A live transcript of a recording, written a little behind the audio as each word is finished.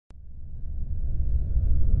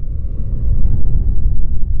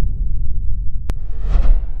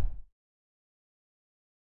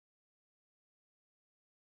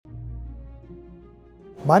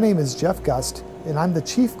My name is Jeff Gust, and I'm the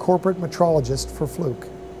Chief Corporate Metrologist for Fluke.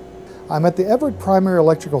 I'm at the Everett Primary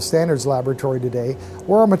Electrical Standards Laboratory today,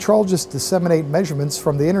 where our metrologists disseminate measurements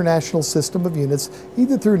from the International System of Units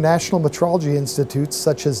either through national metrology institutes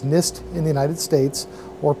such as NIST in the United States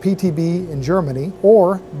or PTB in Germany,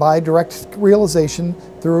 or by direct realization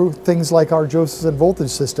through things like our Josephson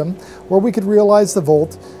voltage system, where we could realize the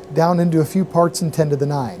volt down into a few parts in 10 to the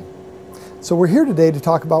 9. So we're here today to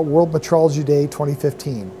talk about World Metrology Day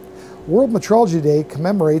 2015. World Metrology Day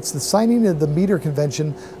commemorates the signing of the meter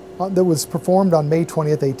convention that was performed on May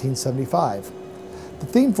 20th, 1875. The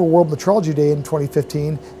theme for World Metrology Day in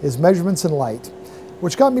 2015 is measurements in light,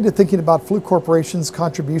 which got me to thinking about Fluke Corporation's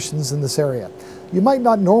contributions in this area. You might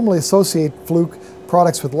not normally associate Fluke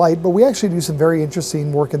products with light, but we actually do some very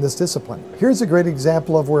interesting work in this discipline. Here's a great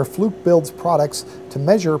example of where Fluke builds products to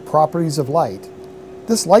measure properties of light.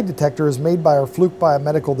 This light detector is made by our Fluke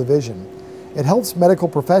Biomedical division. It helps medical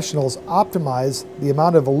professionals optimize the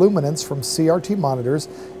amount of illuminance from CRT monitors,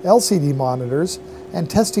 LCD monitors, and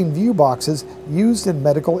testing view boxes used in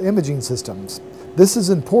medical imaging systems. This is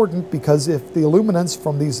important because if the illuminance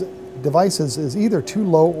from these devices is either too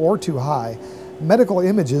low or too high, medical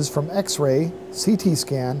images from X-ray, CT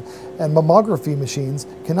scan, and mammography machines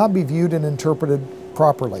cannot be viewed and interpreted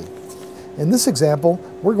properly. In this example,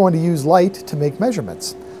 we're going to use light to make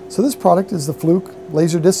measurements. So this product is the Fluke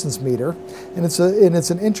laser distance meter, and it's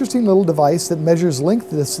an interesting little device that measures length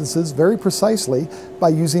distances very precisely by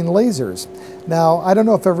using lasers. Now, I don't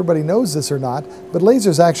know if everybody knows this or not, but laser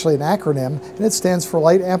is actually an acronym, and it stands for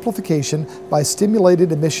light amplification by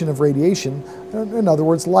stimulated emission of radiation, in other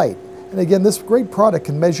words, light. And again, this great product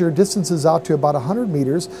can measure distances out to about 100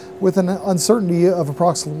 meters with an uncertainty of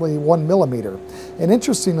approximately 1 millimeter. And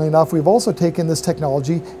interestingly enough, we've also taken this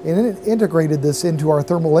technology and integrated this into our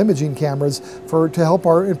thermal imaging cameras to help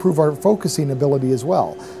improve our focusing ability as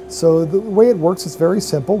well. So the way it works is very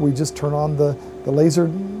simple. We just turn on the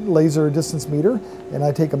laser distance meter, and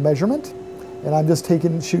I take a measurement, and I'm just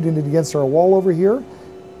shooting it against our wall over here.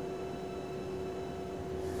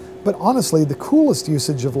 But honestly, the coolest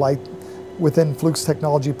usage of light within Fluke's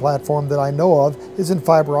technology platform that I know of is in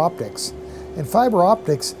fiber optics. And fiber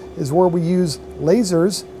optics is where we use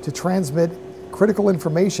lasers to transmit critical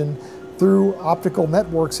information through optical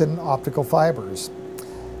networks and optical fibers.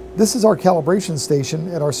 This is our calibration station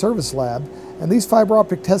at our service lab, and these fiber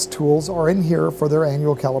optic test tools are in here for their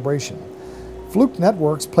annual calibration. Fluke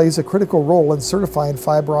Networks plays a critical role in certifying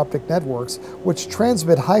fiber optic networks, which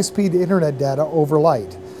transmit high-speed internet data over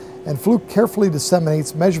light. And Fluke carefully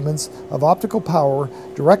disseminates measurements of optical power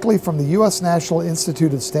directly from the U.S. National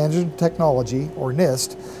Institute of Standards and Technology, or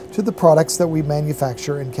NIST, to the products that we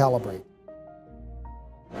manufacture and calibrate.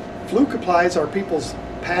 Fluke applies our people's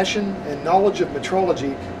passion and knowledge of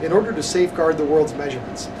metrology in order to safeguard the world's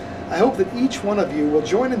measurements. I hope that each one of you will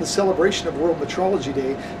join in the celebration of World Metrology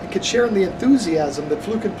Day and can share in the enthusiasm that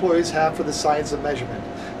Fluke employees have for the science of measurement.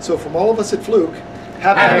 So from all of us at Fluke,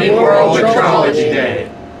 Happy World Metrology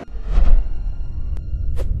Day!